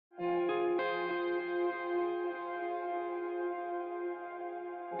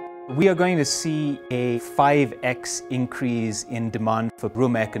We are going to see a 5x increase in demand for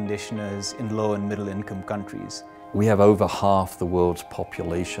room air conditioners in low and middle income countries. We have over half the world's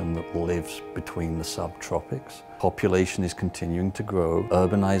population that lives between the subtropics. Population is continuing to grow,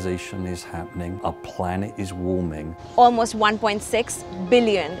 urbanization is happening, our planet is warming. Almost 1.6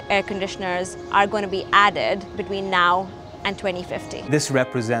 billion air conditioners are going to be added between now and 2050. This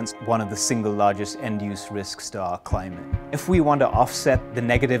represents one of the single largest end-use risks to our climate. If we want to offset the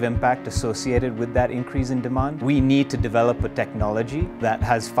negative impact associated with that increase in demand, we need to develop a technology that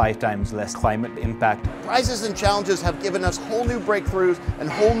has 5 times less climate impact. Prizes and challenges have given us whole new breakthroughs and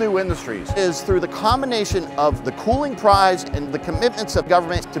whole new industries. It is through the combination of the cooling prize and the commitments of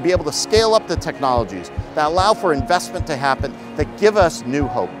government to be able to scale up the technologies that allow for investment to happen that give us new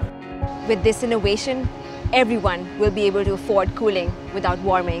hope. With this innovation, everyone will be able to afford cooling without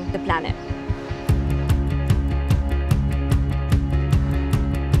warming the planet.